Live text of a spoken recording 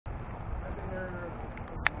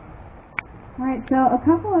Alright, so a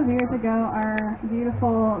couple of years ago, our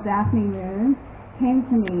beautiful Daphne moon came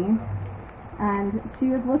to me, and she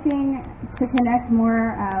was looking to connect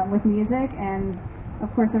more with music, and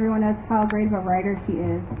of course everyone knows how great of a writer she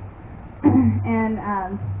is. And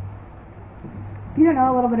if you don't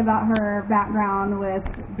know a little bit about her background with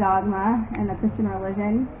dogma and the Christian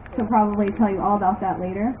religion, she'll probably tell you all about that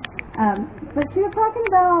later. But she was talking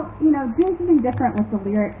about, doing something different with the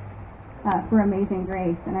lyrics for Amazing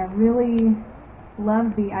Grace, and I really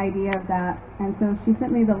loved the idea of that. And so she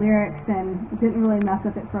sent me the lyrics and didn't really mess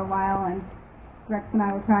with it for a while, and Rex and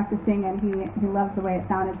I were practicing, and he loved the way it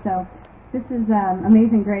sounded. So this is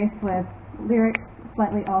Amazing Grace with lyrics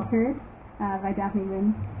slightly altered by Daphne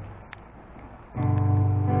Moon.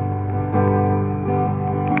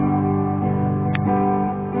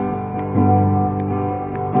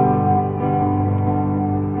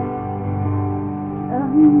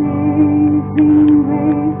 Amazing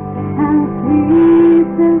grace, how sweet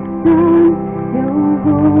the sound, your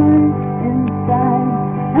voice inside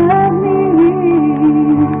of me.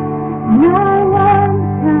 Not once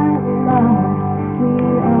have lost, we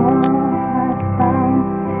all have found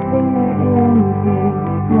there in this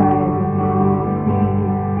right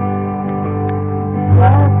peace.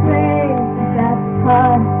 What grace that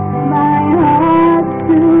taught my heart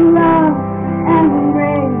to love, and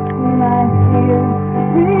grace my fears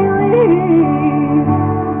believe.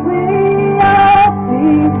 We all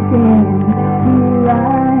begin to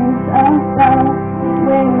rise above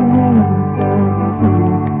when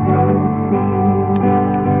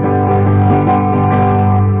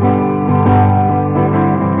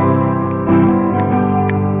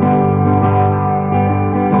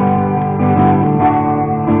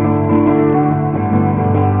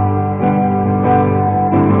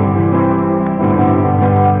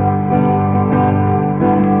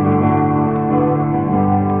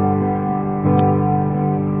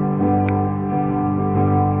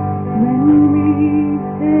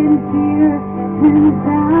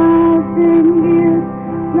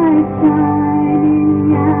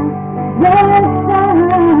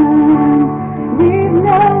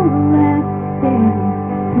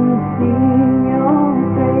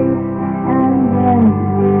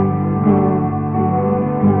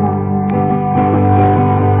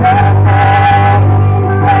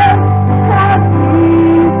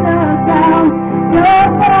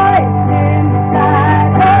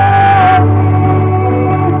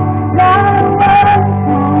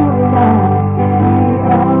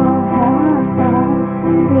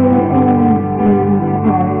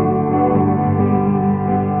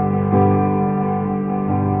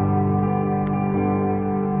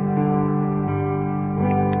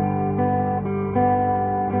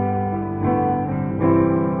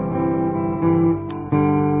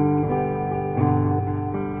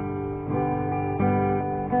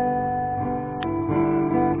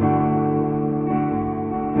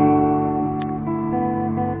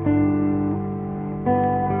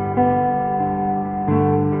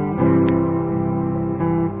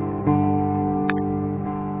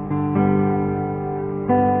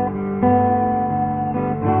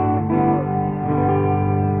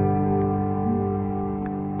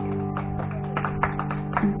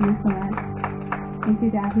Thank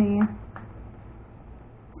you, Daphne.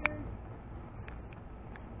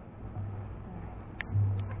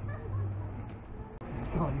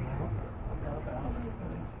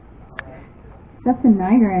 Justin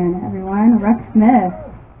Nygren, everyone. Rex Smith.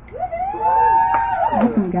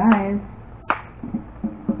 Awesome guys.